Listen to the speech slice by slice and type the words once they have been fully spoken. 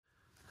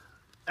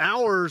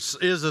Ours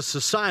is a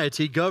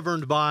society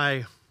governed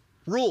by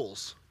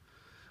rules.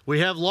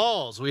 We have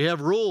laws, we have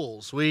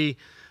rules, we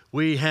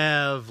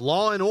have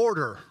law and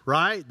order,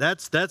 right?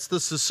 That's the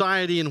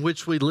society in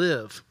which we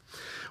live.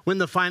 When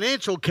the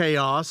financial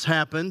chaos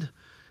happened,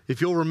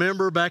 if you'll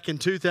remember back in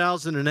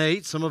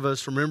 2008, some of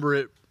us remember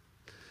it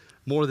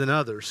more than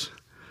others.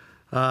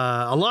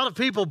 A lot of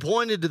people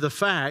pointed to the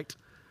fact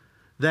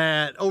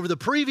that over the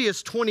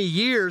previous 20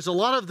 years, a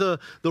lot of the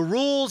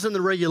rules and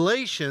the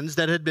regulations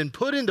that had been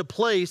put into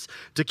place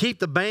to keep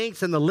the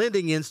banks and the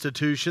lending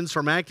institutions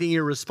from acting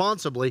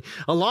irresponsibly,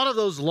 a lot of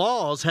those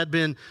laws had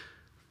been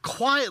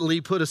quietly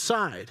put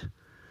aside.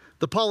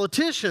 The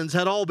politicians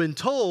had all been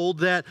told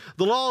that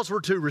the laws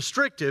were too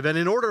restrictive, and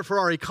in order for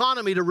our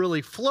economy to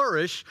really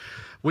flourish,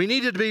 we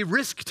needed to be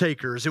risk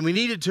takers, and we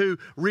needed to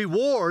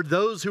reward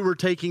those who were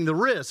taking the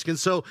risk. And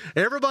so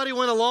everybody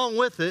went along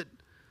with it,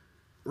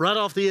 right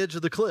off the edge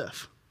of the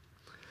cliff.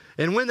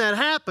 And when that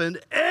happened,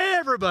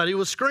 everybody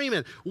was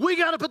screaming, we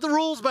got to put the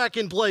rules back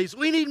in place.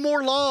 We need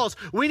more laws.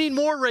 We need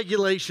more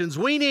regulations.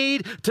 We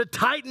need to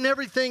tighten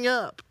everything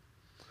up.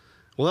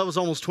 Well, that was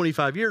almost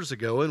 25 years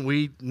ago, and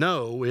we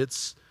know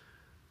it's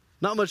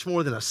not much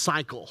more than a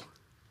cycle.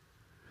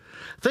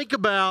 Think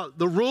about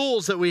the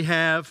rules that we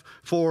have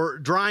for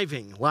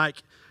driving.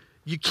 Like,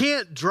 you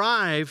can't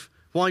drive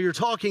while you're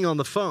talking on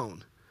the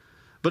phone.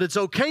 But it's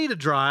okay to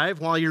drive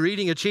while you're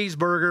eating a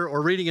cheeseburger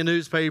or reading a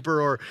newspaper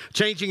or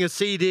changing a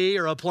CD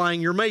or applying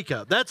your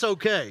makeup. That's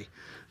okay.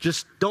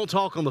 Just don't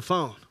talk on the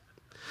phone.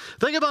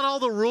 Think about all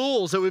the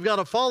rules that we've got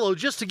to follow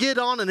just to get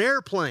on an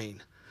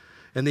airplane.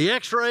 And the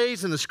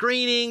x-rays and the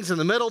screenings and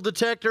the metal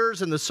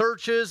detectors and the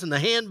searches and the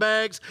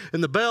handbags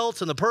and the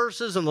belts and the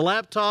purses and the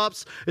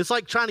laptops. It's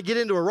like trying to get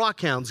into a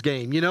Rockhounds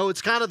game. You know,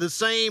 it's kind of the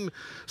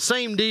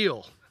same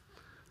deal.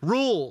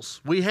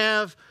 Rules. We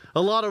have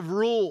a lot of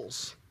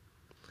rules.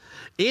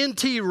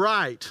 N.T.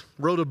 Wright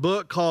wrote a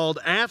book called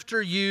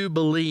After You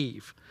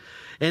Believe.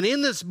 And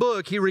in this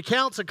book, he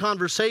recounts a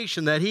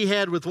conversation that he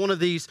had with one of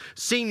these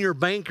senior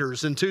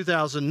bankers in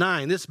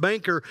 2009. This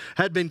banker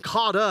had been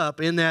caught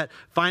up in that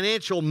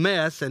financial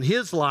mess, and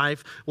his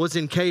life was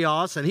in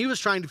chaos, and he was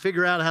trying to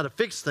figure out how to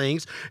fix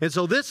things. And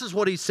so this is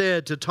what he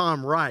said to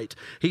Tom Wright.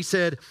 He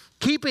said,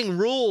 keeping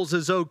rules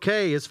is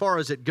okay as far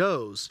as it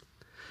goes.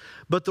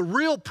 But the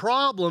real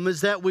problem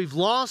is that we've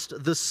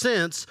lost the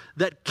sense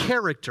that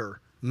character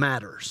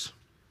matters,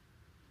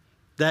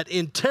 that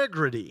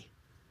integrity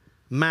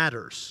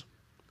matters.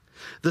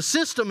 The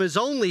system is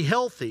only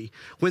healthy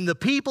when the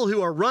people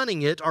who are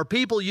running it are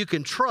people you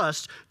can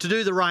trust to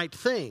do the right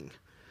thing.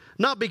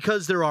 Not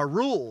because there are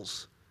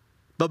rules,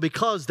 but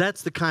because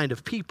that's the kind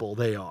of people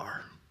they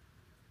are.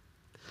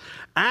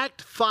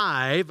 Act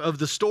 5 of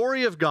the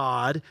story of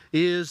God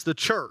is the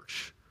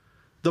church,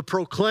 the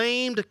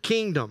proclaimed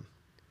kingdom.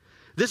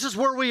 This is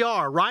where we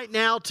are right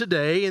now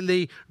today in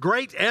the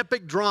great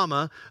epic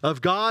drama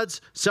of God's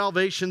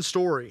salvation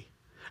story.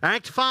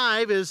 Act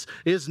 5 is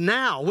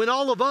now, when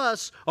all of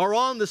us are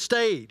on the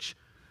stage.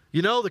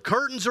 You know, the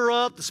curtains are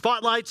up, the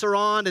spotlights are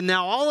on, and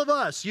now all of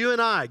us, you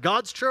and I,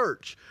 God's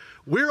church,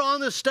 we're on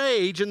the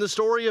stage in the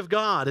story of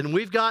God, and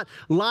we've got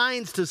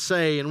lines to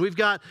say, and we've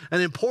got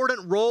an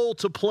important role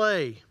to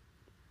play.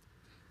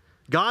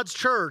 God's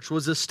church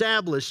was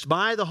established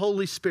by the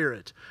Holy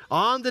Spirit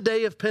on the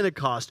day of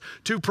Pentecost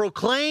to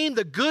proclaim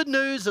the good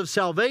news of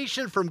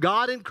salvation from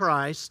God in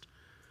Christ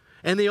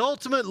and the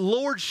ultimate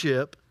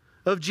lordship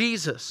of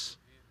Jesus.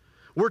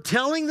 We're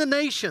telling the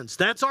nations,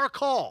 that's our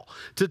call,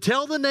 to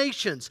tell the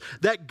nations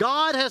that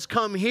God has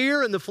come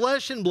here in the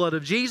flesh and blood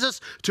of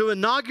Jesus to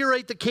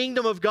inaugurate the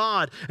kingdom of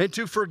God and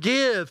to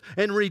forgive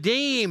and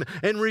redeem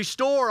and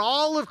restore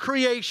all of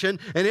creation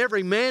and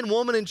every man,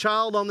 woman, and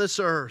child on this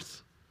earth.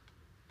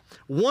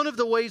 One of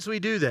the ways we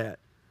do that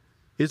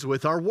is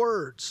with our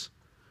words.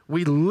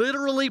 We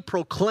literally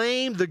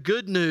proclaim the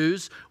good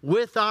news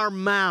with our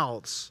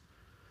mouths.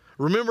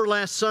 Remember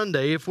last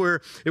Sunday, if we're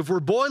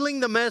boiling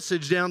the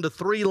message down to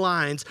 3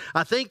 lines,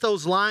 I think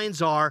those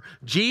lines are,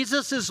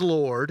 Jesus is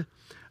Lord,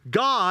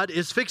 God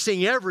is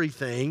fixing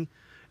everything,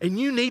 and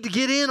you need to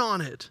get in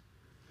on it.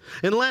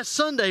 And last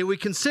Sunday, we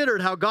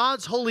considered how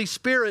God's Holy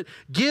Spirit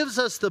gives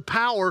us the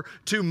power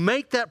to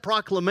make that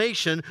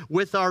proclamation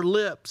with our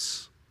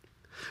lips.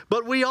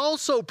 But we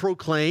also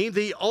proclaim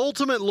the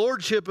ultimate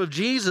lordship of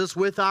Jesus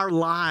with our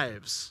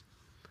lives.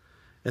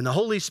 And the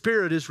Holy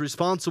Spirit is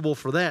responsible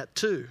for that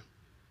too.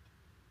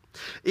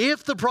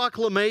 If the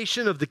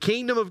proclamation of the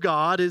kingdom of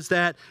God is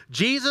that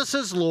Jesus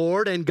is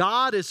Lord and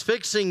God is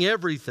fixing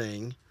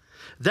everything,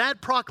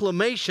 that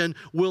proclamation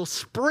will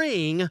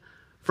spring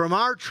from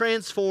our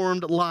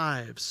transformed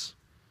lives.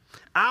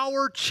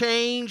 Our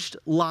changed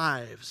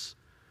lives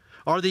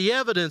are the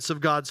evidence of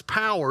God's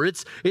power.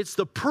 It's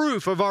the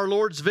proof of our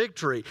Lord's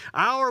victory.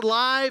 Our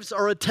lives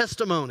are a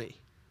testimony.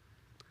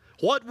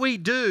 What we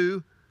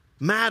do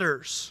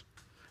matters.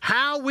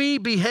 How we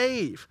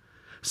behave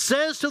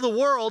says to the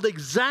world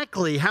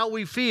exactly how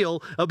we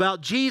feel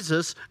about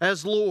Jesus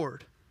as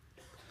Lord.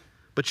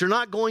 But you're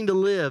not going to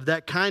live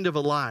that kind of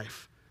a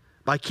life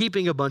by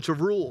keeping a bunch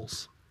of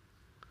rules.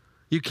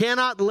 You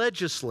cannot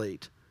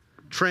legislate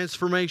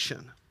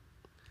transformation.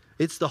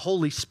 It's the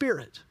Holy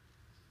Spirit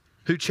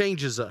who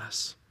changes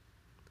us.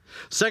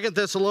 2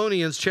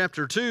 Thessalonians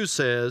chapter 2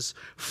 says,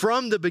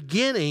 "From the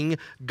beginning,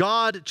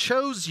 God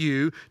chose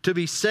you to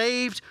be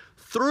saved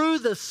through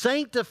the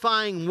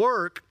sanctifying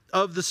work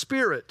of the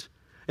Spirit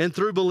and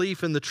through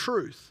belief in the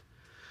truth.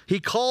 He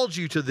called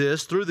you to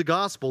this through the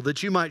gospel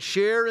that you might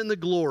share in the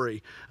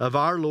glory of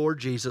our Lord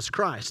Jesus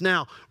Christ."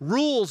 Now,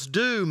 rules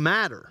do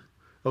matter,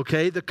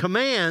 okay? The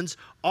commands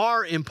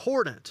are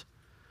important,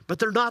 but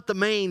they're not the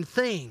main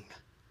thing.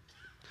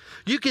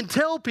 You can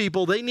tell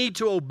people they need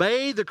to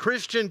obey the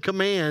Christian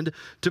command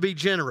to be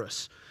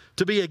generous,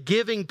 to be a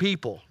giving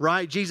people,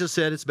 right? Jesus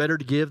said it's better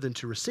to give than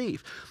to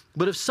receive.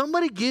 But if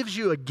somebody gives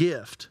you a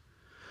gift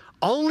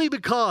only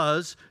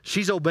because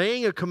she's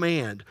obeying a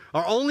command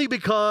or only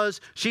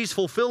because she's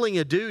fulfilling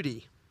a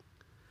duty,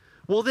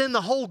 well, then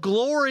the whole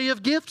glory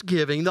of gift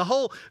giving, the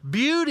whole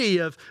beauty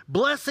of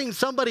blessing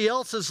somebody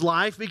else's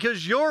life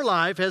because your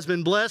life has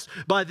been blessed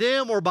by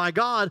them or by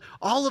God,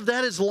 all of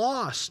that is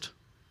lost.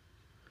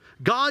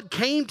 God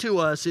came to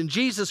us in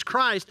Jesus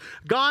Christ.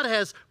 God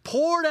has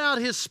poured out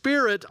His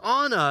Spirit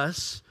on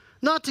us,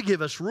 not to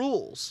give us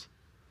rules,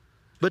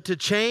 but to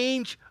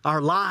change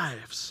our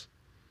lives.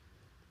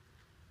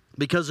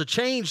 Because a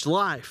changed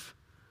life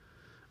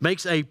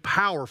makes a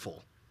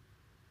powerful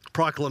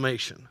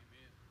proclamation.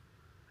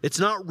 It's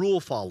not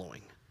rule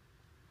following.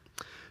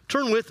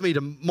 Turn with me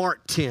to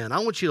Mark 10. I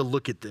want you to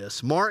look at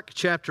this. Mark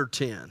chapter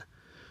 10.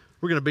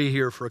 We're going to be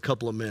here for a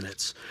couple of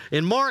minutes.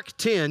 In Mark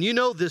 10, you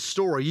know this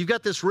story. You've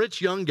got this rich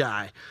young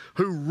guy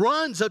who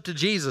runs up to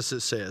Jesus,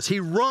 it says.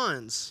 He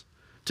runs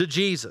to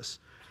Jesus.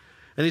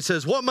 And he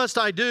says, "What must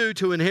I do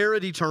to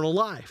inherit eternal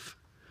life?"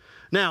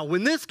 Now,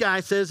 when this guy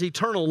says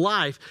eternal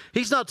life,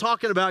 he's not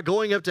talking about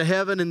going up to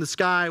heaven in the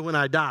sky when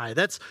I die.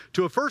 That's,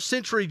 to a first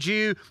century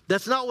Jew,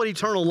 that's not what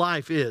eternal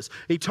life is.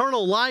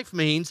 Eternal life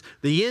means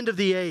the end of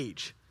the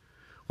age.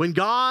 When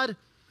God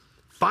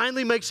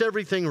finally makes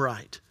everything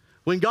right.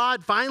 When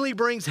God finally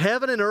brings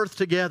heaven and earth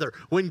together.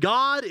 When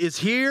God is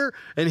here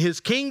and His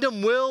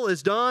kingdom will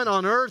is done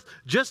on earth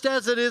just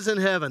as it is in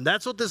heaven.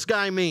 That's what this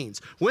guy means.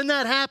 When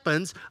that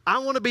happens, I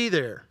want to be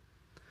there.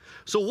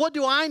 So what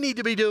do I need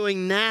to be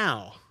doing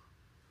now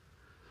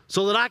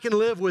so that I can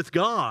live with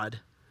God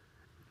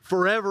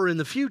forever in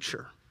the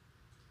future?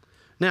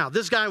 Now,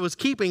 this guy was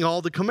keeping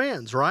all the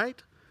commands,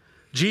 right?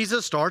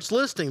 Jesus starts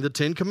listing the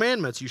 10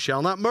 commandments. You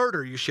shall not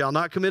murder. You shall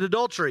not commit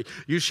adultery.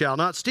 You shall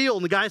not steal.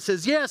 And the guy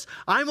says, yes,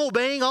 I'm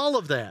obeying all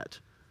of that.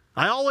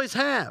 I always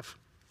have.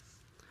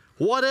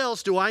 What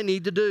else do I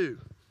need to do?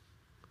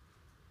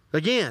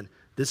 Again,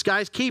 this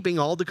guy's keeping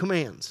all the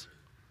commands.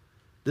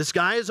 This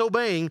guy is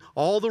obeying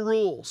all the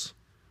rules.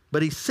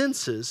 But he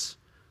senses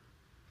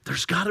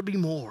there's got to be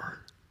more.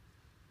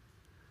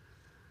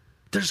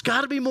 There's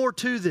got to be more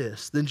to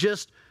this than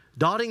just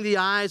dotting the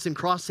I's and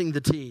crossing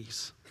the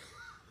T's.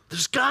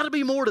 There's got to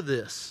be more to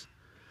this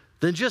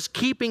than just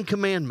keeping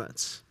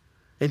commandments.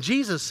 And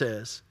Jesus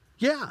says,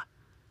 yeah,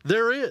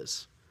 there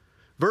is.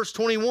 Verse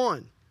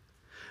 21,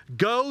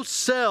 "Go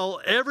sell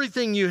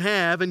everything you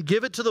have and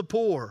give it to the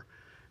poor,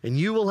 and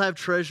you will have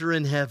treasure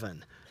in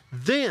heaven.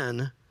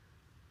 Then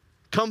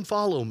come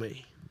follow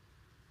me."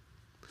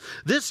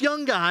 This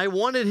young guy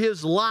wanted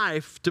his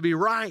life to be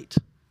right.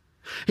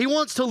 He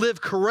wants to live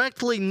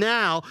correctly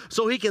now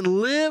so he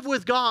can live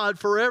with God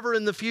forever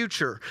in the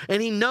future.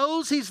 And he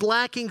knows he's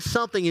lacking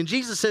something. And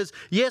Jesus says,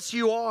 yes,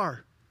 you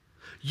are.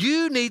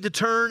 You need to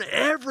turn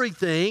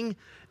everything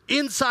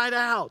inside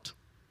out.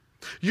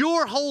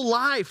 Your whole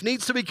life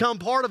needs to become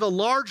part of a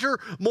larger,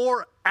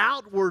 more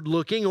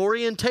outward-looking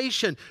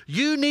orientation.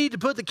 You need to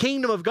put the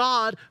kingdom of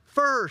God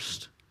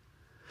first.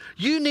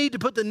 You need to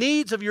put the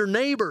needs of your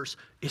neighbors,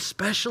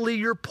 especially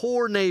your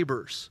poor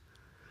neighbors.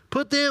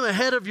 Put them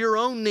ahead of your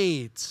own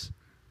needs.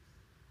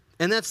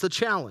 And that's the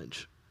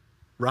challenge,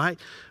 right?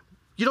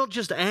 You don't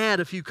just add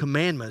a few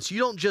commandments. You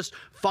don't just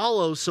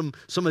follow some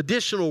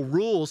additional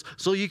rules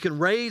so you can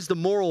raise the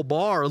moral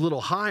bar a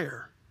little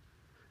higher.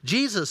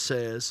 Jesus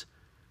says,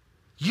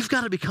 you've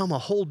got to become a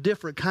whole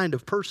different kind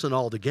of person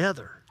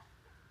altogether.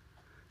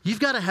 You've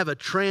got to have a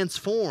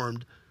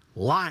transformed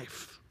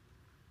life.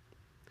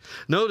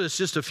 Notice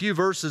just a few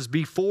verses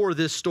before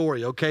this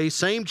story, okay?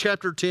 Same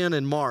chapter 10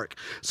 in Mark.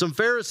 Some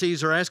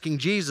Pharisees are asking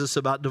Jesus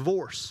about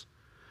divorce.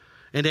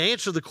 And to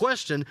answer the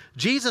question,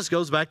 Jesus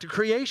goes back to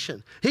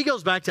creation. He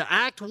goes back to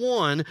Act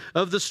 1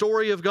 of the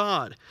story of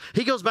God.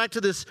 He goes back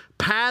to this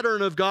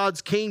pattern of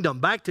God's kingdom,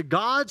 back to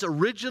God's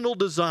original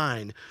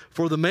design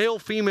for the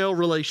male-female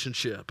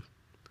relationship.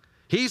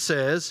 He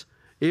says,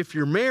 if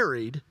you're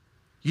married,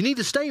 you need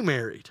to stay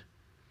married,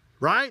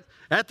 right?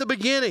 At the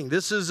beginning,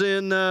 this is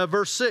in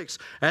verse 6.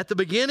 At the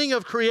beginning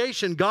of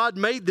creation, God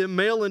made them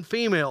male and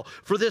female.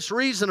 For this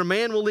reason, a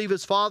man will leave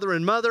his father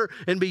and mother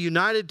and be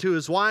united to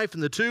his wife,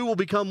 and the two will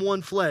become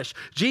one flesh.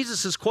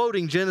 Jesus is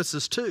quoting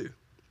Genesis 2.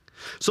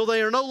 So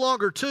they are no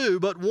longer two,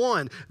 but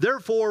one.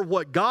 Therefore,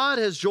 what God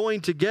has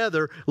joined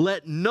together,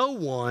 let no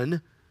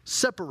one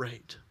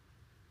separate.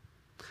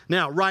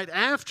 Now, right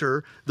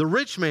after the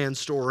rich man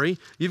story,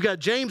 you've got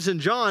James and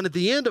John at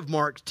the end of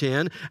Mark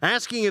 10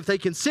 asking if they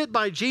can sit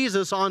by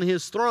Jesus on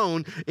his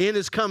throne in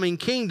his coming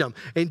kingdom.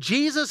 And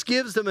Jesus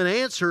gives them an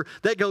answer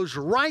that goes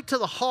right to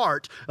the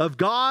heart of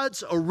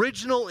God's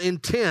original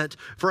intent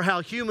for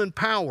how human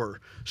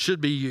power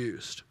should be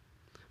used.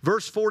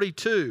 Verse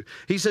 42,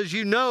 he says,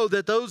 "You know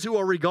that those who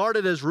are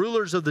regarded as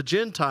rulers of the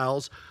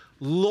Gentiles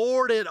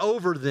lord it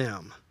over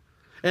them,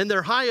 and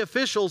their high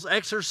officials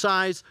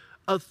exercise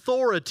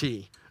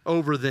authority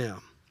over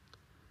them.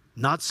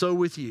 Not so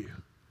with you.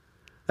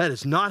 That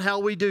is not how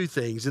we do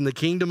things in the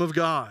kingdom of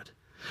God.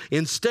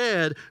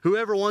 Instead,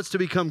 whoever wants to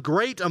become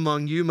great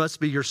among you must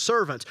be your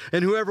servant,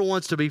 and whoever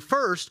wants to be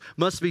first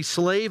must be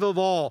slave of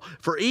all.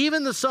 For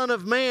even the Son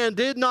of Man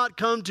did not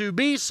come to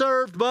be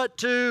served, but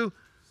to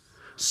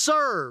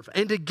serve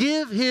and to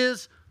give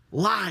his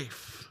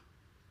life."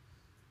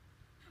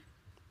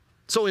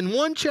 So in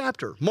one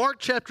chapter, Mark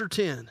chapter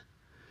 10,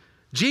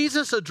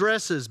 Jesus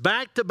addresses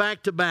back to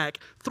back to back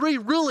three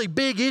really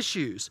big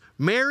issues: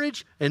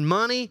 marriage and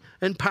money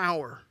and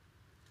power.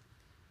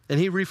 And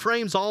he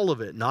reframes all of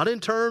it, not in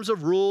terms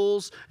of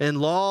rules and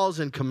laws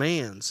and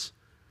commands,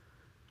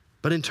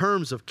 but in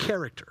terms of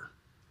character,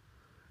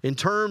 in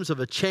terms of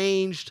a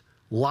changed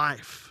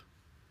life.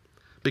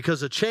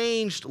 Because a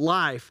changed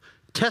life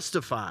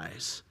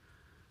testifies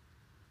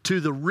to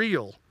the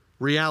real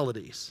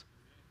realities,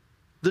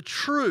 the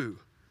true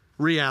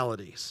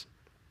realities.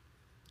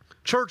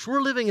 Church,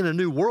 we're living in a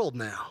new world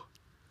now.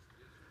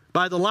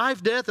 By the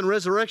life, death, and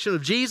resurrection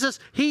of Jesus,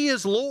 he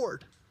is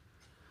Lord.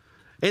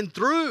 And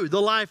through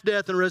the life,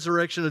 death, and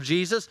resurrection of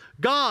Jesus,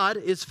 God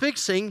is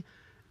fixing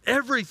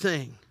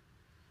everything.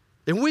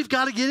 And we've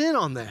got to get in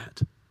on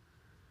that.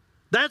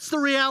 That's the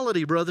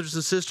reality, brothers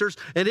and sisters,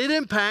 and it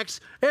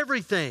impacts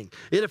everything.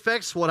 It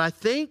affects what I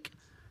think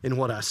and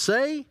what I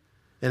say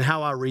and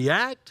how I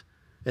react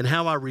and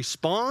how I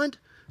respond.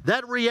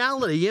 That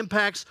reality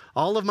impacts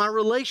all of my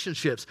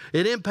relationships.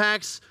 It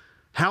impacts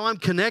how I'm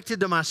connected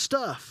to my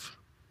stuff.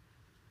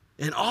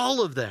 And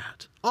all of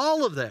that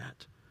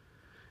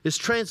is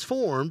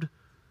transformed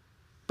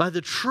by the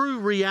true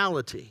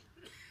reality.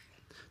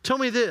 Tell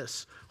me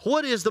this,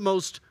 what is the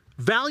most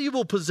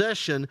valuable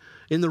possession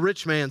in the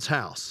rich man's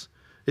house?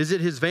 Is it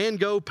his Van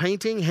Gogh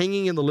painting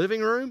hanging in the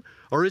living room?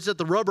 Or is it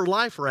the rubber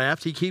life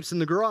raft he keeps in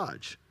the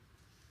garage?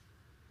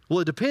 Well,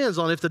 it depends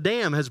on if the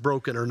dam has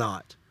broken or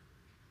not.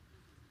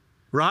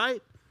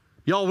 Right?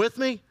 Y'all with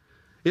me?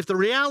 If the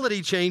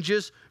reality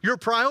changes, your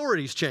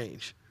priorities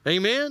change.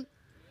 Amen?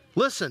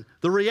 Listen,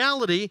 the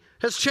reality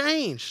has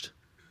changed.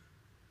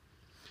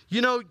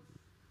 You know,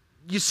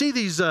 you see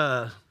these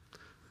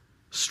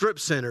strip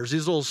centers,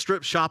 these little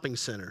strip shopping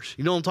centers.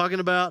 You know what I'm talking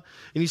about?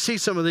 And you see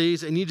some of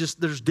these and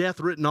there's death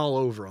written all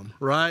over them,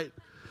 right?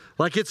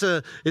 Like it's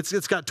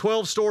got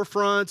 12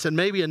 storefronts and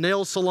maybe a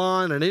nail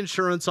salon, an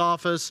insurance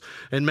office,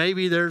 and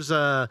maybe there's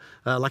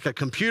like a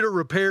computer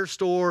repair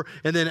store,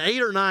 and then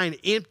 8 or 9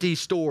 empty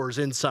stores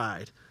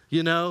inside,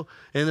 you know?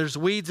 And there's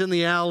weeds in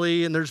the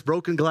alley, and there's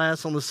broken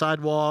glass on the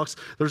sidewalks.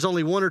 There's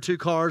only 1 or 2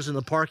 cars in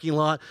the parking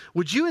lot.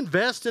 Would you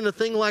invest in a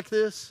thing like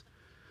this?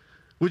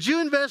 Would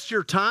you invest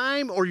your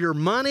time or your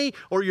money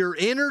or your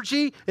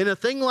energy in a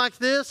thing like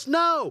this?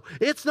 No,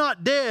 it's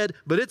not dead,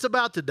 but it's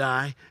about to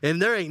die, and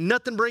there ain't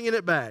nothing bringing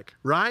it back,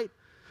 right?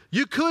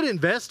 You could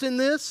invest in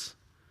this,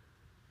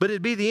 but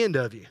it'd be the end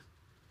of you.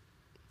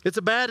 It's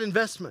a bad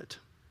investment.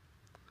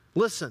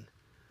 Listen,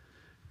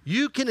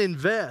 you can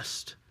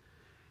invest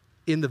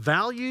in the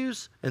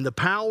values and the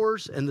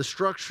powers and the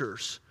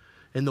structures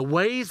and the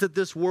ways that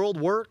this world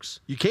works.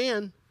 You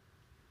can,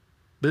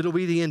 but it'll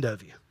be the end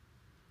of you.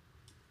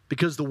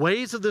 Because the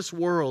ways of this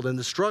world and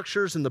the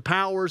structures and the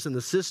powers and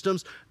the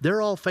systems, they're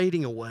all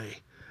fading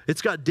away.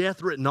 It's got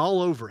death written all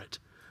over it.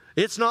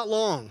 It's not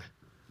long,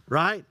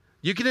 right?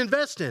 You can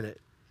invest in it,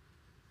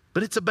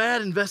 but it's a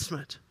bad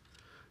investment.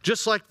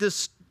 Just like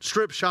this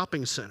strip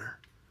shopping center.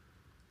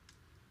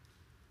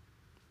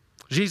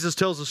 Jesus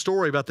tells a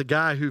story about the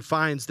guy who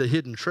finds the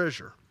hidden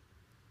treasure.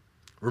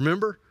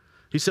 Remember?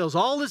 He sells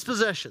all his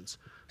possessions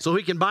so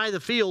he can buy the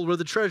field where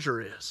the treasure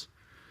is.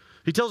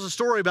 He tells a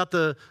story about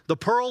the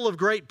pearl of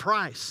great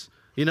price.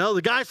 You know,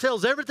 the guy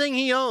sells everything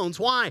he owns.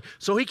 Why?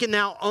 So he can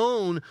now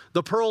own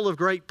the pearl of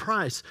great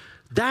price.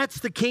 That's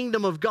the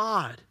kingdom of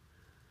God.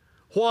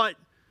 What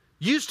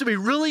used to be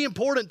really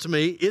important to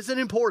me isn't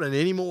important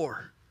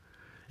anymore.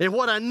 And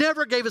what I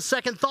never gave a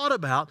second thought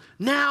about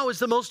now is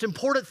the most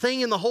important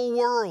thing in the whole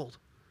world.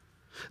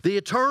 The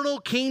eternal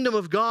kingdom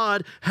of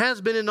God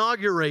has been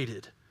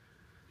inaugurated.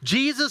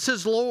 Jesus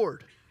is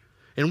Lord.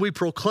 And we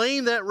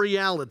proclaim that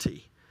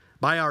reality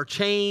by our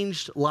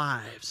changed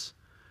lives.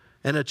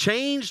 And a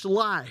changed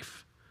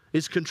life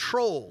is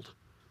controlled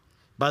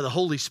by the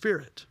Holy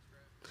Spirit.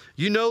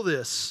 You know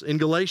this in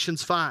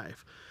Galatians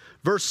 5.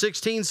 Verse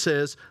 16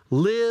 says,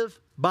 live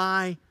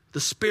by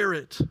the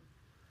Spirit.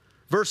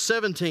 Verse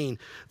 17,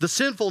 the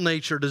sinful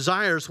nature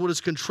desires what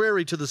is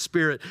contrary to the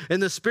Spirit,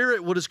 and the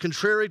Spirit what is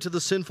contrary to the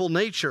sinful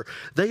nature.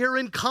 They are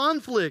in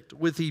conflict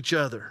with each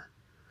other.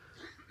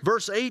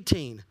 Verse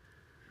 18,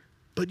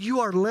 but you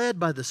are led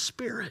by the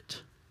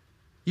Spirit.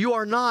 You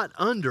are not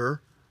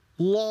under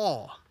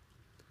law.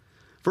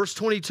 Verse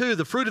 22,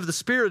 the fruit of the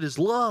Spirit is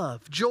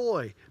love,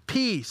 joy,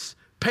 peace,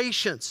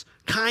 patience,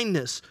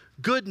 kindness,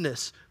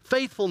 goodness,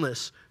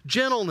 faithfulness,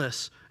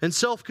 gentleness, and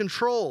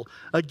self-control.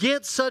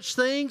 Against such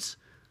things,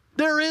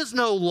 there is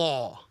no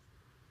law.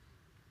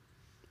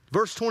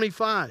 Verse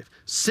 25,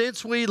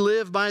 since we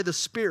live by the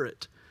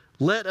Spirit,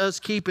 let us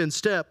keep in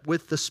step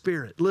with the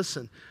Spirit.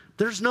 Listen,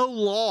 there's no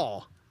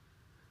law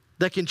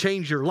that can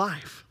change your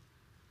life.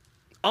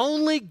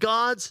 Only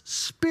God's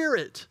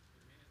Spirit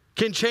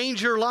can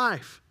change your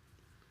life.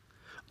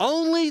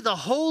 Only the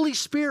Holy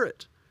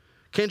Spirit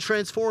can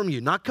transform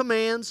you, not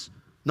commands,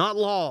 not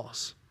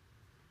laws.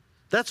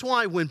 That's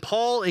why when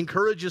Paul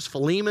encourages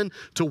Philemon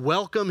to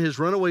welcome his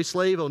runaway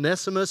slave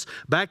Onesimus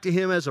back to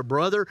him as a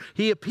brother,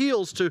 he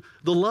appeals to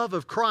the love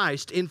of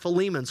Christ in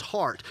Philemon's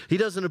heart. He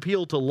doesn't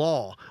appeal to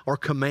law or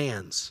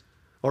commands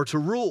or to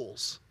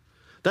rules.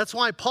 That's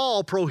why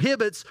Paul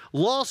prohibits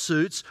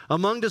lawsuits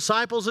among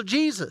disciples of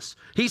Jesus.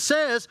 He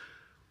says,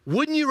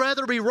 wouldn't you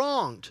rather be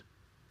wronged?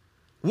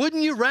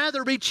 Wouldn't you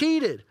rather be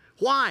cheated?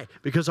 Why?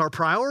 Because our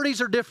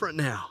priorities are different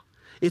now.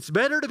 It's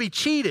better to be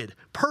cheated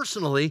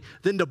personally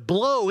than to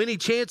blow any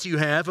chance you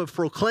have of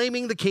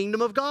proclaiming the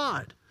kingdom of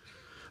God.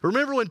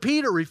 Remember when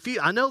Peter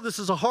refused, I know this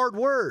is a hard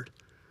word,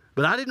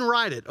 but I didn't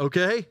write it,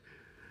 okay?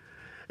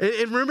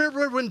 And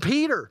remember when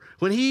Peter,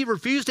 when he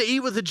refused to eat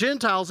with the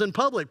Gentiles in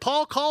public,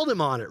 Paul called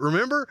him on it,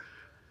 remember?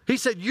 He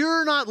said,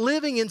 you're not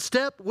living in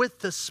step with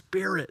the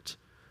Spirit.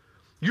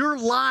 Your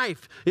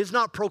life is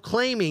not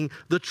proclaiming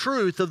the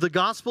truth of the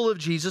gospel of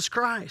Jesus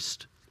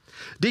Christ.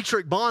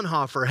 Dietrich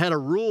Bonhoeffer had a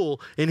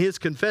rule in his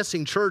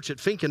confessing church at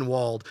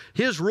Finkenwald.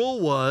 His rule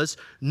was,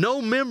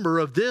 no member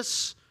of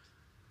this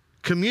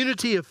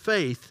community of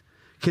faith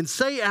can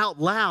say out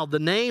loud the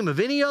name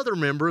of any other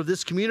member of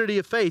this community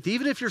of faith,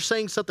 even if you're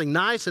saying something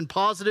nice and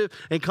positive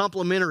and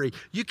complimentary.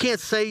 You can't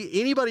say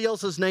anybody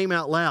else's name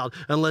out loud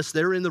unless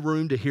they're in the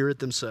room to hear it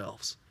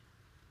themselves.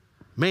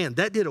 Man,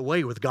 that did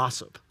away with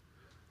gossip,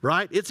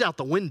 right? It's out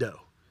the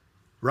window,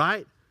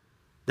 right?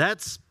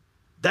 That's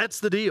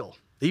the deal.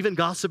 Even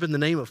gossip in the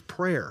name of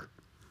prayer.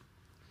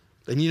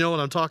 And you know what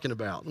I'm talking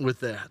about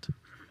with that.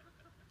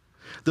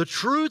 The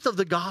truth of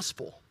the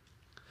gospel,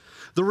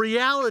 the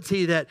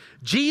reality that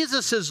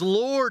Jesus is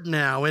Lord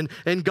now and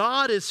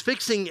God is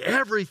fixing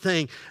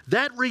everything,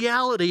 that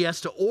reality has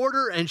to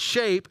order and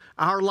shape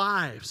our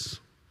lives.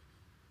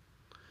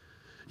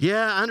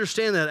 Yeah, I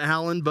understand that,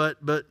 Alan, but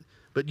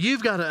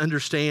you've got to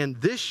understand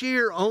this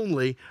year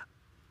only,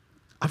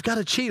 I've got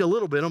to cheat a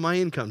little bit on my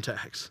income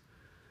tax.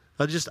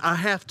 I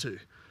have to.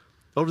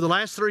 Over the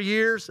last 3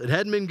 years, it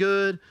hadn't been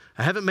good.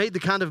 I haven't made the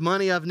kind of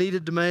money I've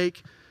needed to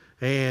make,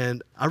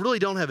 and I really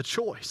don't have a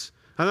choice.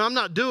 I mean, I'm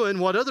not doing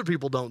what other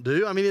people don't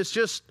do. I mean, it's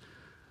just,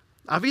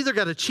 I've either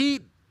got to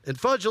cheat and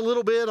fudge a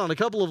little bit on a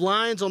couple of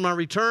lines on my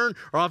return,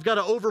 or I've got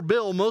to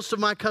overbill most of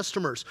my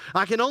customers.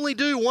 I can only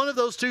do one of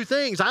those two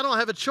things. I don't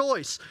have a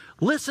choice.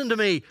 Listen to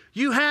me.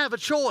 You have a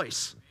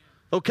choice,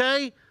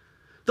 okay?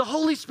 The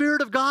Holy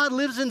Spirit of God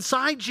lives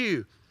inside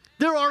you.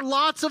 There are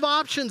lots of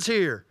options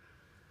here.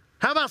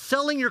 How about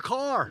selling your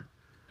car?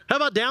 How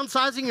about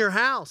downsizing your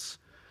house?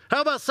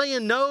 How about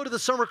saying no to the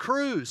summer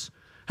cruise?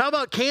 How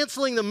about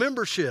canceling the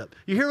membership?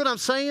 You hear what I'm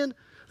saying?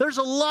 There's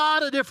a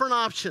lot of different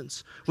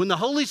options when the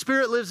Holy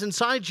Spirit lives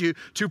inside you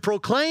to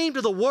proclaim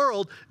to the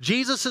world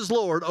Jesus is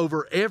Lord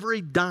over every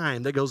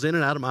dime that goes in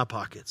and out of my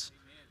pockets.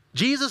 Amen.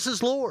 Jesus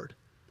is Lord.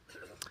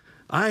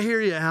 I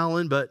hear you,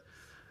 Alan, but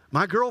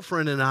my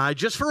girlfriend and I,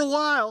 just for a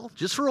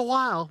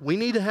while, we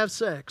need to have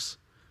sex.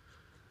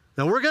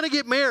 Now, we're going to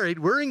get married.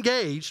 We're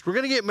engaged. We're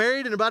going to get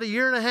married in about 1.5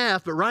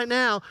 years, but right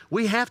now,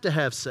 we have to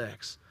have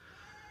sex.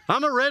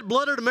 I'm a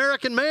red-blooded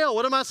American male.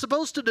 What am I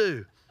supposed to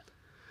do?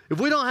 If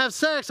we don't have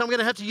sex, I'm going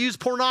to have to use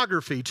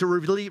pornography to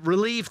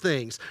relieve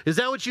things. Is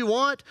that what you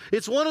want?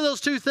 It's one of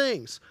those two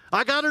things.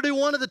 I got to do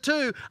one of the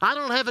two. I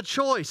don't have a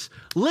choice.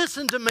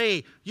 Listen to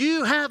me.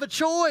 You have a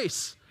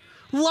choice.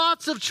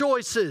 Lots of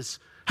choices.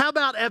 How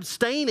about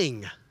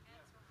abstaining?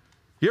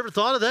 You ever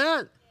thought of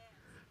that?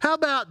 How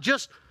about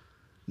just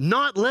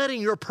not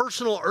letting your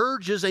personal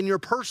urges and your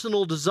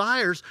personal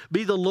desires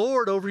be the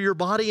Lord over your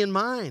body and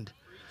mind?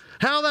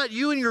 How about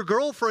you and your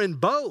girlfriend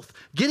both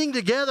getting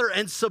together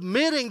and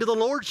submitting to the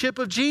lordship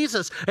of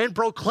Jesus and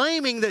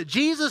proclaiming that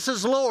Jesus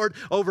is Lord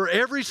over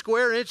every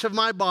square inch of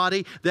my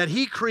body that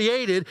He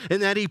created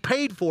and that He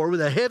paid for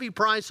with a heavy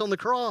price on the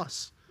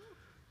cross?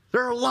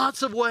 There are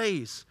lots of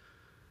ways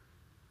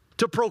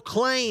to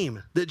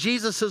proclaim that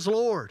Jesus is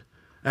Lord.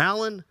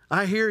 Alan,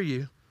 I hear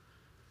you.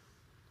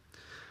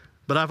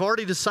 But I've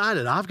already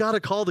decided I've got to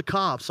call the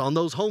cops on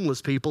those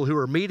homeless people who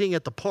are meeting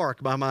at the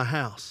park by my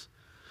house.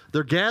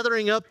 They're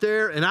gathering up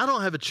there, and I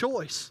don't have a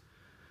choice.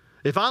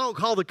 If I don't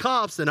call the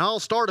cops, then I'll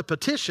start a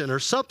petition or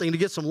something to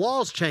get some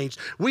laws changed.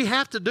 We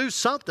have to do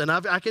something.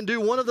 I can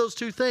do one of those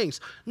two things.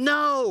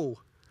 No,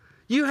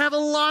 you have a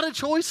lot of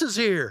choices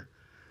here.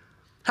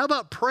 How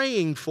about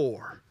praying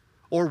for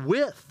or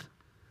with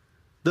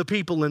the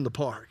people in the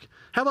park?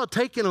 How about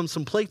taking them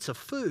some plates of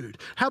food?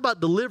 How about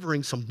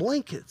delivering some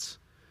blankets?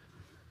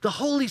 The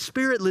Holy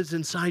Spirit lives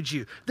inside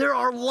you. There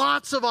are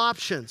lots of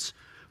options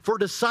for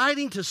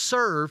deciding to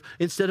serve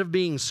instead of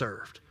being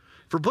served,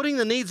 for putting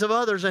the needs of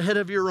others ahead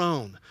of your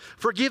own,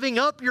 for giving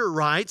up your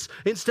rights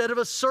instead of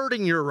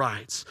asserting your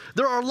rights.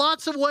 There are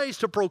lots of ways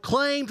to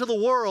proclaim to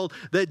the world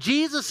that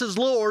Jesus is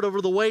Lord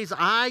over the ways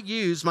I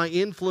use my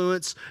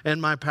influence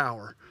and my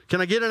power.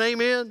 Can I get an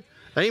amen?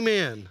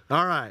 Amen.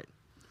 All right.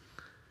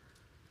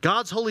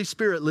 God's Holy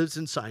Spirit lives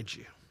inside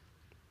you.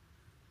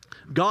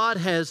 God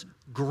has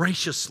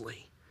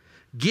graciously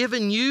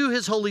given you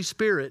His Holy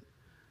Spirit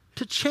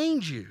to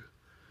change you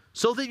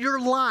so that your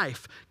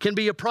life can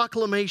be a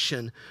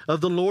proclamation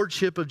of the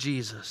Lordship of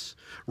Jesus.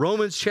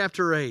 Romans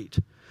chapter 8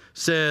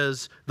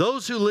 says,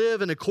 those who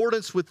live in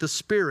accordance with the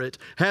Spirit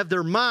have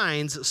their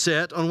minds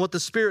set on what the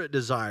Spirit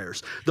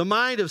desires. The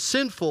mind of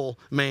sinful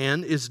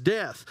man is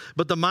death,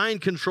 but the mind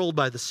controlled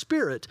by the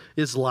Spirit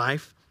is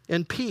life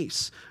and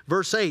peace.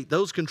 Verse 8,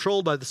 those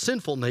controlled by the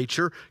sinful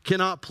nature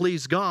cannot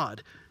please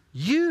God.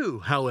 You,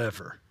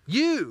 however,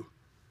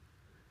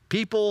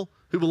 people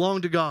who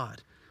belong to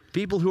God,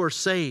 people who are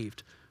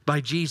saved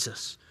by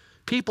Jesus,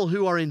 people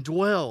who are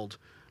indwelled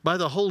by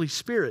the Holy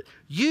Spirit,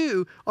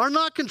 you are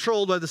not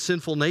controlled by the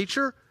sinful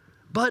nature,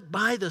 but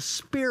by the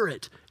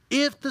Spirit,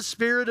 if the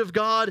Spirit of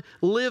God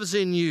lives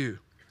in you.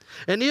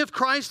 And if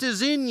Christ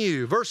is in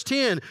you, verse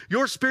 10,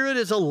 your spirit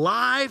is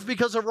alive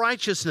because of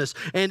righteousness.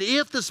 And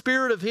if the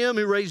Spirit of Him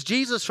who raised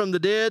Jesus from the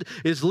dead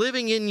is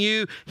living in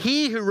you,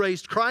 He who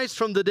raised Christ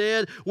from the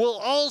dead will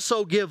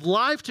also give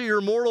life to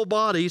your mortal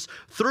bodies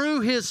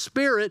through His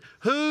Spirit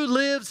who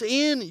lives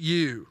in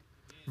you.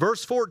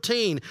 Verse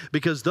 14,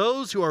 because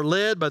those who are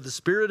led by the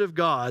Spirit of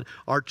God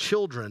are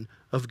children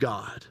of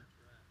God.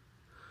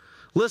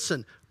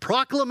 Listen,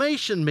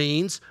 proclamation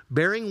means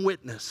bearing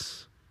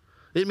witness.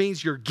 It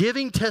means you're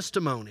giving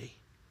testimony.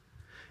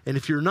 And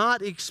if you're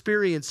not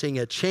experiencing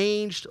a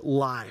changed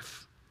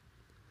life,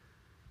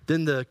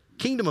 then the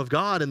kingdom of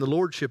God and the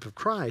lordship of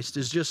Christ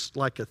is just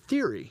like a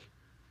theory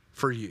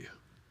for you,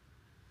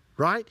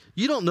 right?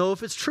 You don't know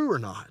if it's true or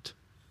not.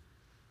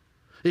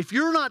 If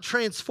you're not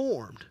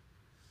transformed,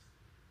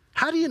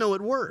 how do you know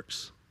it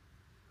works?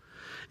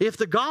 If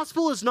the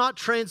gospel is not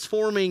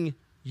transforming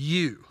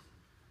you,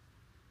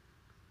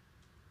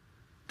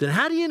 then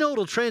how do you know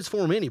it'll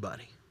transform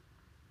anybody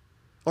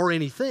or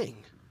anything?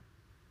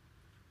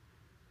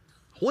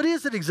 What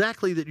is it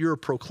exactly that you're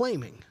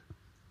proclaiming?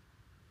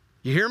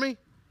 You hear me?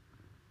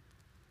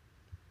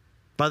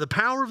 By the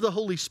power of the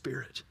Holy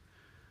Spirit,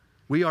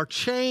 we are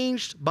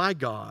changed by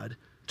God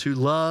to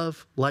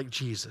love like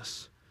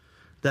Jesus.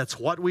 That's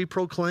what we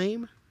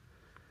proclaim,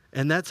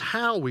 and that's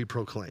how we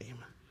proclaim.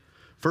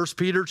 1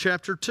 Peter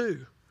chapter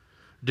 2.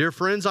 Dear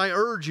friends, I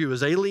urge you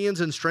as aliens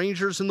and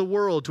strangers in the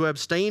world to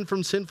abstain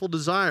from sinful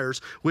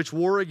desires which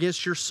war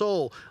against your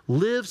soul.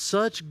 Live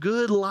such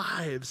good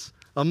lives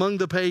among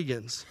the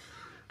pagans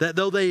that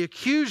though they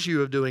accuse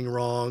you of doing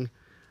wrong,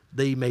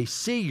 they may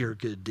see your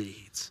good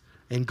deeds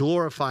and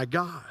glorify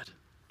God.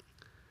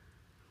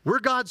 We're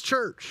God's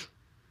church.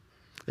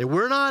 And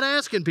we're not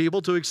asking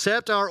people to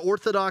accept our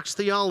orthodox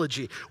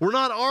theology. We're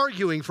not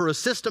arguing for a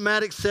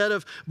systematic set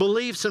of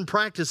beliefs and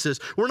practices.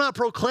 We're not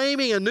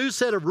proclaiming a new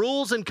set of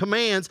rules and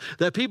commands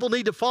that people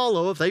need to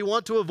follow if they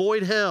want to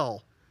avoid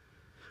hell.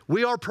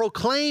 We are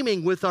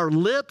proclaiming with our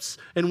lips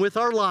and with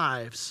our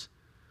lives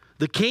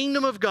the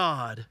kingdom of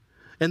God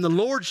and the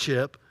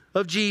lordship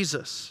of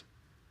Jesus.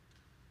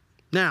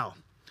 Now,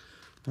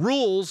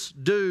 rules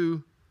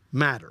do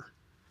matter,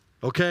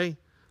 okay?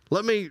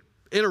 Let me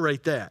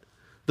iterate that.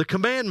 The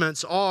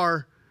commandments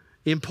are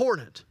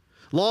important.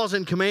 Laws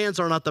and commands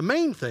are not the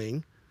main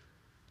thing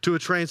to a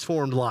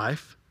transformed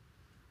life,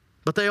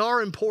 but they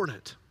are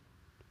important.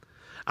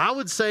 I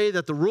would say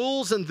that the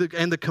rules and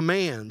the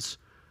commands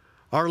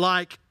are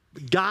like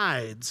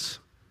guides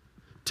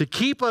to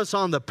keep us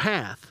on the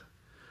path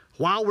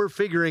while we're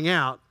figuring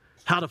out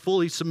how to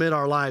fully submit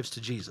our lives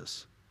to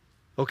Jesus.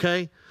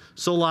 Okay?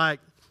 So like,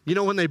 you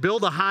know, when they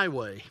build a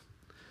highway,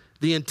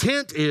 the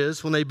intent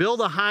is when they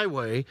build a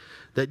highway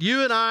that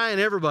you and I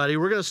and everybody,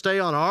 we're going to stay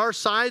on our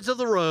sides of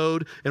the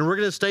road and we're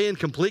going to stay in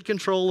complete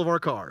control of our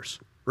cars,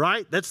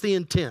 right? That's the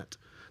intent.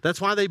 That's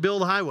why they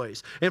build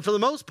highways. And for the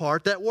most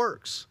part, that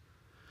works.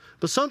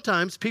 But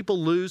sometimes people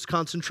lose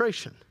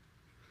concentration.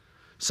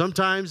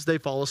 Sometimes they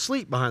fall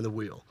asleep behind the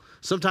wheel.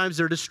 Sometimes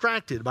they're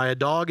distracted by a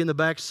dog in the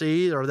back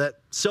seat or that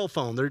cell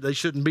phone they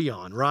shouldn't be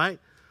on, right?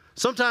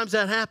 Sometimes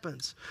that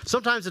happens.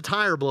 Sometimes a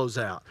tire blows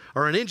out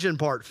or an engine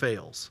part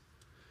fails.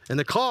 And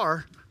the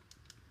car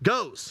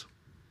goes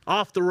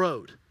off the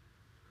road.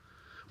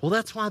 Well,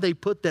 that's why they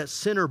put that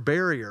center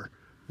barrier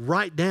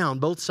right down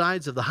both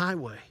sides of the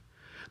highway.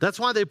 That's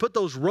why they put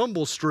those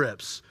rumble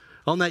strips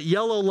on that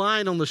yellow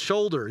line on the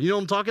shoulder. You know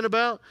what I'm talking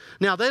about?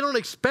 Now, they don't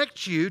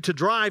expect you to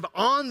drive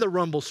on the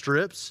rumble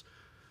strips.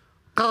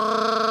 You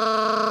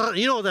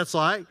know what that's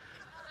like.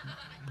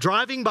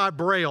 Driving by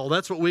braille,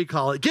 that's what we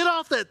call it. Get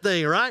off that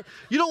thing, right?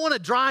 You don't want to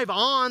drive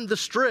on the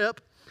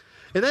strip.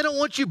 And they don't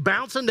want you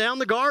bouncing down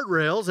the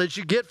guardrails as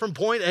you get from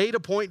point A to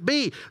point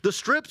B. The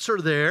strips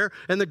are there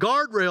and the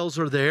guardrails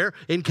are there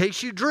in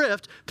case you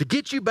drift to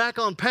get you back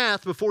on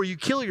path before you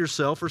kill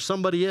yourself or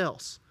somebody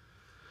else.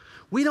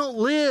 We don't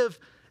live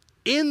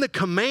in the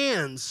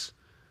commands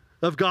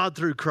of God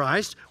through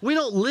Christ. We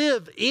don't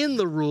live in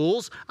the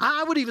rules.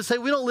 I would even say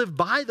we don't live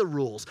by the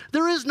rules.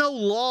 There is no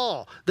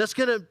law that's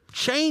going to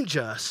change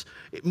us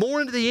more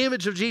into the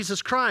image of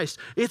Jesus Christ.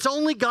 It's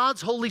only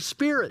God's Holy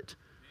Spirit.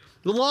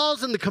 The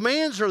laws and the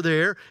commands are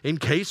there in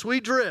case we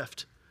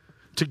drift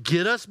to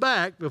get us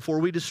back before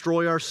we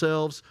destroy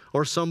ourselves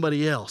or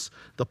somebody else.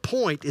 The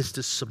point is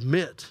to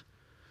submit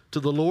to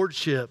the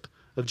lordship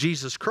of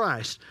Jesus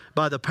Christ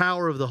by the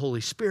power of the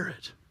Holy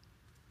Spirit.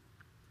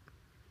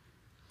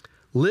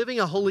 Living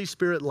a Holy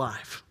Spirit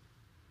life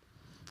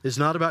is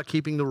not about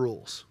keeping the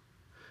rules.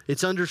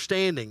 It's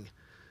understanding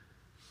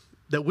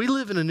that we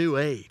live in a new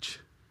age.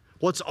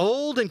 What's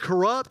old and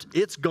corrupt,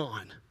 it's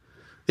gone.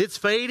 It's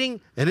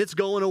fading and it's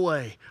going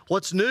away.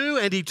 What's new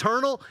and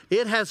eternal,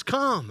 it has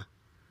come.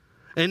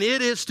 And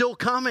it is still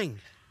coming.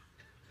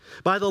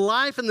 By the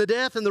life and the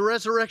death and the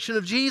resurrection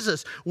of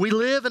Jesus, we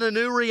live in a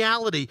new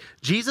reality.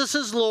 Jesus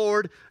is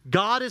Lord.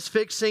 God is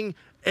fixing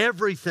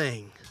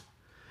everything.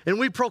 And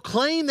we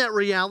proclaim that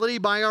reality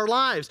by our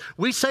lives.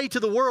 We say to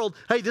the world,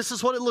 hey, this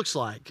is what it looks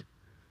like.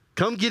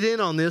 Come get in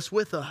on this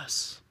with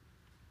us.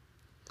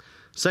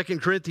 2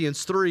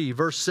 Corinthians 3,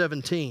 verse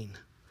 17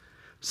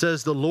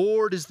 says, the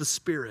Lord is the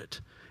Spirit,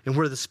 and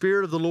where the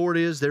Spirit of the Lord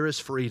is, there is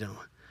freedom.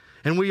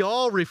 And we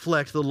all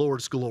reflect the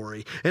Lord's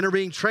glory and are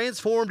being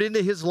transformed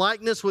into His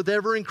likeness with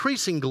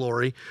ever-increasing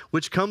glory,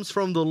 which comes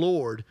from the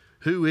Lord,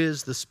 who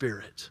is the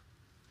Spirit.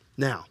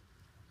 Now,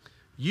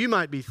 you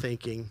might be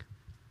thinking,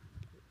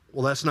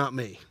 well, that's not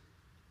me.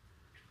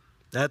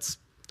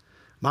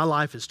 My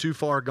life is too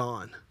far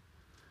gone.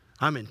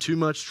 I'm in too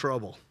much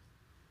trouble.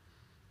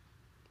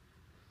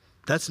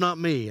 That's not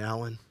me,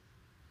 Alan.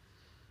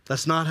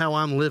 That's not how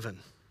I'm living.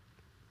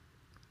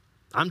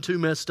 I'm too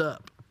messed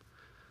up.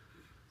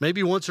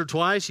 Maybe once or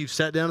twice you've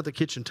sat down at the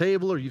kitchen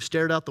table or you've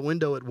stared out the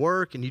window at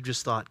work and you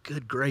just thought,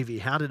 good gravy,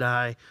 how did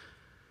I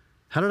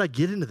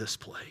get into this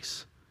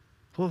place?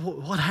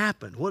 What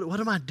happened? What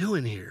am I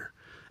doing here?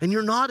 And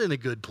you're not in a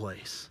good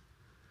place.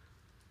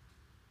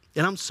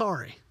 And I'm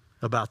sorry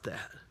about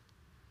that.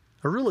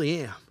 I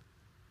really am.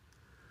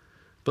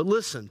 But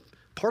listen,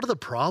 part of the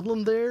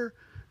problem there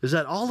is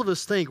that all of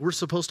us think we're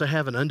supposed to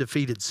have an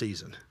undefeated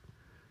season.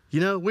 You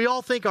know, we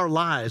all think our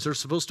lives are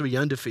supposed to be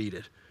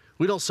undefeated.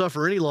 We don't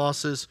suffer any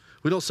losses.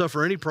 We don't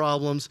suffer any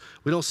problems.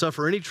 We don't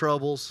suffer any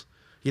troubles.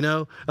 You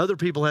know, other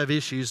people have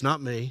issues,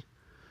 not me.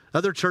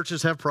 Other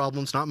churches have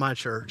problems, not my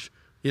church.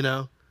 You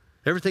know,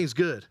 everything's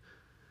good.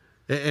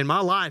 And my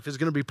life is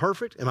going to be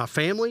perfect, and my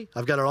family,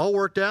 I've got it all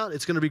worked out.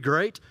 It's going to be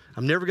great.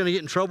 I'm never going to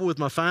get in trouble with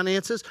my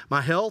finances.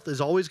 My health is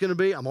always going to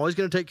be, I'm always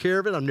going to take care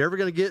of it. I'm never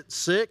going to get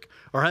sick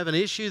or have an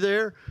issue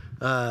there.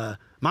 My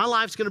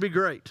life's going to be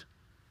great.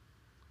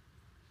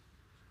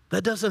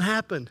 That doesn't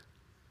happen.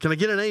 Can I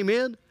get an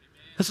amen?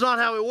 That's not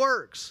how it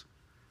works.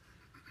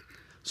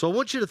 So I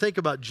want you to think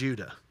about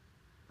Judah.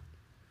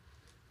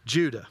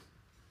 Judah,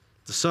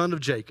 the son of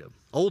Jacob,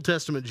 Old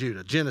Testament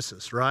Judah,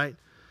 Genesis, right?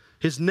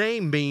 His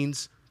name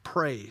means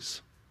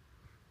praise.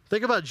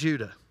 Think about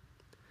Judah.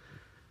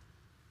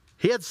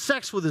 He had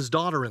sex with his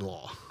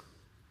daughter-in-law.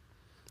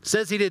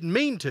 Says he didn't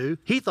mean to.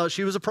 He thought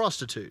she was a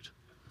prostitute.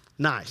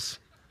 Nice.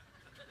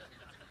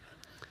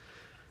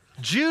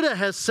 Judah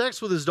has sex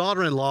with his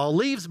daughter-in-law,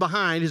 leaves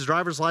behind his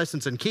driver's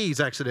license and keys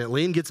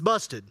accidentally, and gets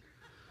busted.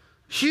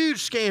 Huge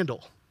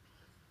scandal.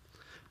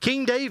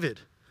 King David,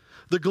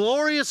 the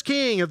glorious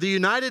king of the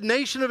United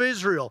Nation of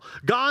Israel,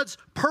 God's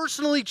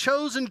personally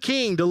chosen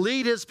king to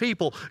lead his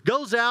people,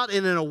 goes out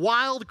and in a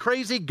wild,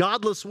 crazy,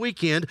 godless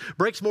weekend,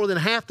 breaks more than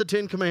half the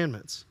 10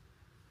 Commandments.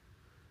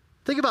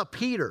 Think about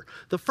Peter,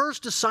 the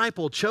first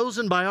disciple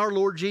chosen by our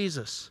Lord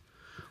Jesus.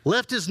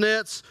 Left his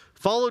nets,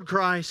 followed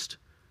Christ,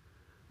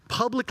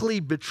 publicly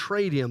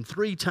betrayed him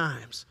 3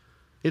 times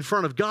in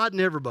front of God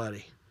and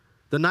everybody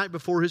the night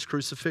before his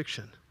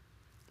crucifixion.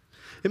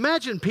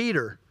 Imagine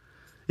Peter,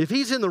 if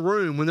he's in the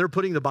room when they're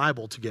putting the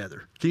Bible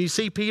together. Can you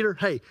see Peter?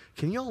 Hey,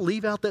 can y'all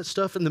leave out that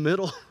stuff in the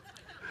middle?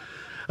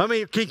 I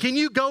mean, can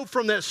you go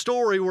from that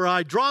story where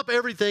I drop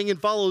everything and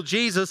follow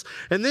Jesus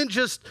and then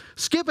just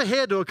skip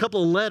ahead to a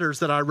couple of letters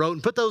that I wrote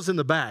and put those in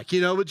the back,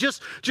 you know, but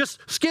just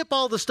skip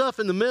all the stuff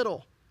in the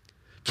middle.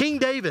 King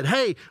David,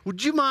 hey,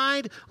 would you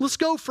mind? Let's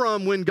go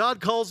from when God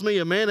calls me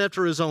a man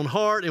after his own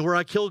heart and where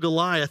I kill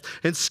Goliath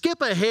and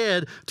skip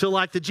ahead to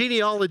like the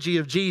genealogy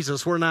of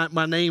Jesus where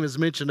my name is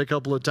mentioned a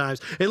couple of times.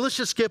 And let's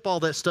just skip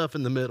all that stuff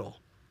in the middle.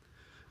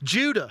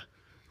 Judah,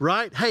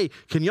 right? Hey,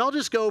 can y'all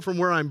just go from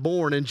where I'm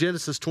born in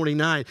Genesis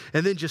 29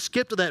 and then just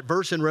skip to that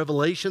verse in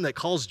Revelation that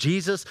calls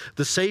Jesus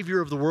the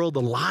Savior of the world,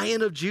 the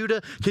Lion of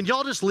Judah? Can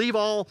y'all just leave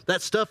all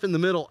that stuff in the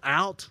middle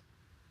out?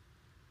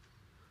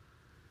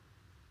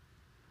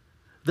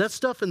 That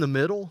stuff in the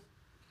middle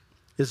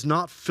is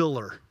not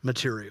filler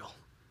material.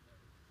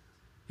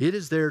 It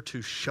is there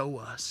to show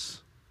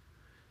us.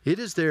 It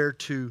is there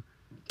to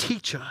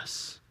teach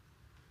us.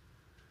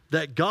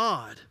 that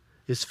God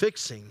is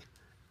fixing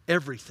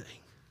everything.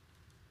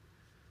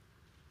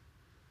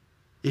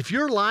 If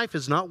your life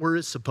is not where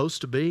it's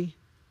supposed to be,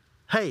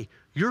 hey,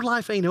 your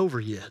life ain't over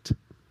yet.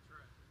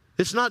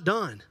 It's not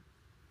done.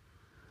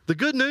 The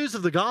good news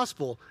of the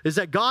gospel is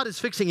that God is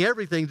fixing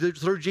everything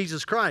through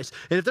Jesus Christ.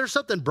 And if there's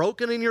something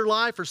broken in your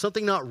life or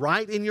something not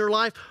right in your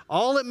life,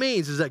 all it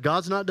means is that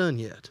God's not done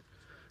yet.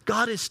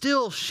 God is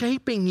still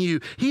shaping you.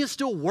 He is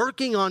still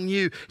working on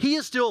you. He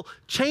is still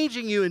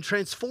changing you and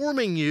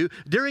transforming you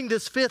during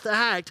this fifth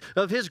act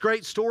of His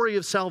great story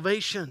of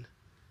salvation.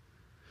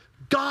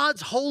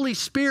 God's Holy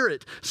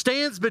Spirit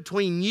stands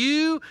between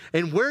you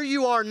and where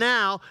you are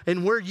now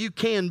and where you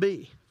can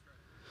be.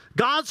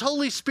 God's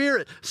Holy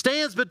Spirit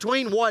stands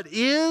between what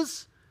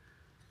is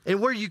and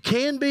where you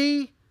can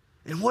be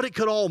and what it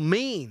could all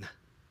mean.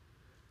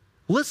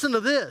 Listen to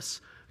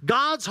this.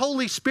 God's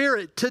Holy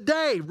Spirit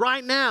today,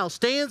 right now,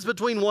 stands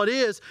between what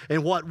is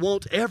and what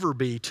won't ever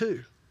be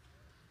too.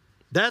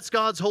 That's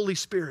God's Holy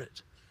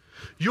Spirit.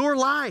 Your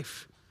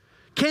life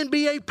can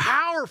be a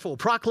powerful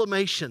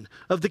proclamation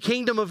of the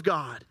kingdom of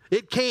God.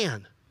 It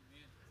can.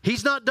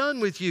 He's not done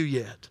with you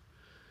yet.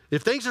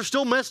 If things are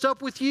still messed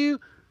up with you,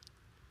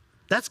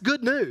 that's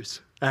good news,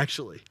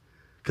 actually,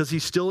 because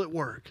He's still at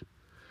work.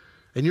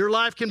 And your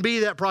life can be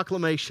that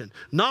proclamation,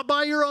 not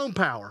by your own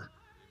power,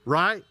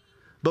 right?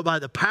 But by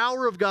the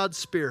power of God's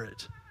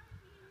Spirit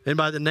and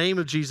by the name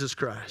of Jesus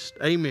Christ.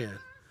 Amen.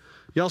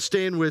 Y'all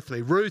stand with me.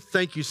 Ruth,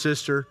 thank you,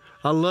 sister.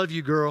 I love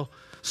you, girl.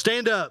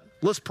 Stand up.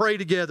 Let's pray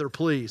together,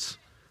 please.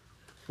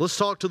 Let's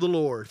talk to the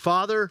Lord.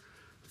 Father,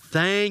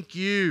 thank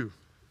you.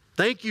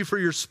 Thank you for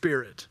your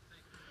Spirit.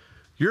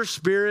 Your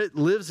Spirit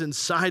lives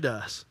inside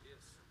us.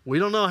 We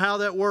don't know how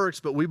that works,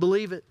 but we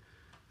believe it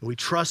and we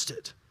trust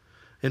it.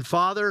 And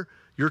Father,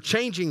 you're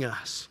changing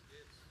us.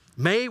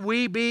 May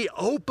we be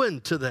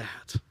open to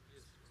that.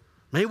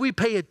 May we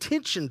pay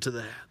attention to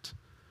that.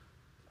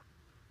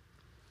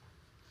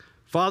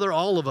 Father,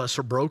 all of us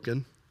are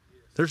broken.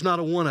 There's not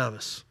a one of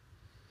us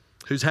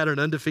who's had an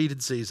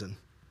undefeated season.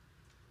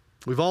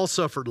 We've all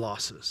suffered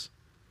losses.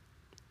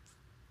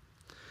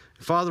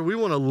 Father, we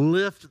want to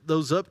lift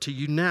those up to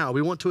you now.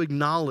 We want to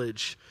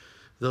acknowledge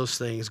those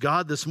things.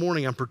 God, this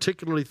morning I'm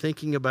particularly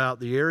thinking about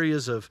the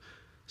areas of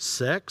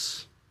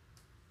sex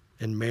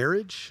and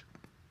marriage,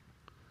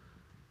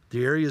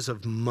 the areas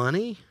of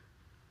money,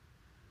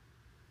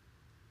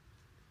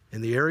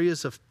 in the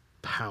areas of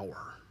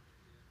power.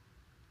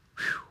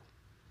 Whew.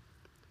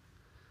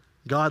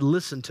 God,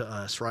 listen to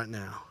us right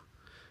now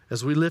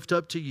as we lift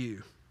up to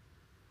you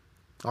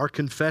our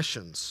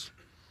confessions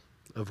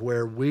of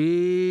where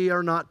we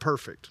are not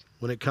perfect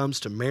when it comes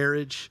to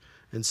marriage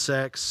and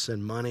sex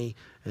and money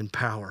and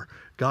power.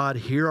 God,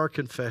 hear our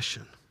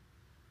confession.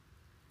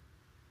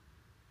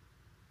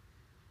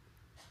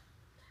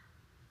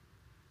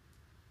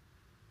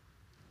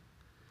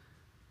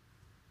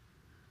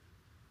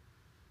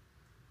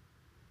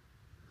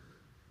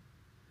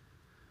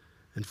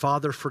 And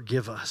Father,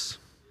 forgive us.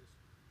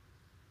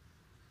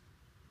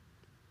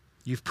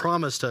 You've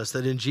promised us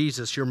that in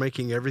Jesus you're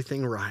making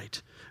everything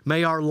right.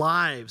 May our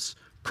lives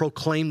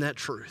proclaim that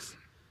truth.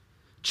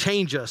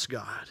 Change us,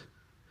 God.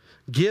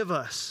 Give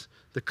us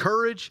the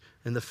courage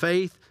and the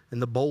faith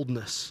and the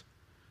boldness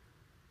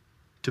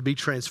to be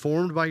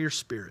transformed by your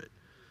Spirit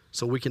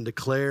so we can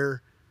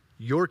declare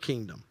your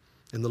kingdom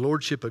and the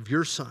lordship of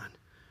your Son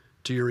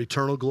to your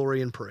eternal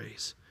glory and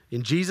praise.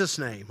 In Jesus'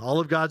 name, all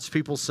of God's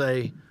people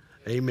say,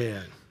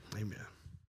 amen. Amen.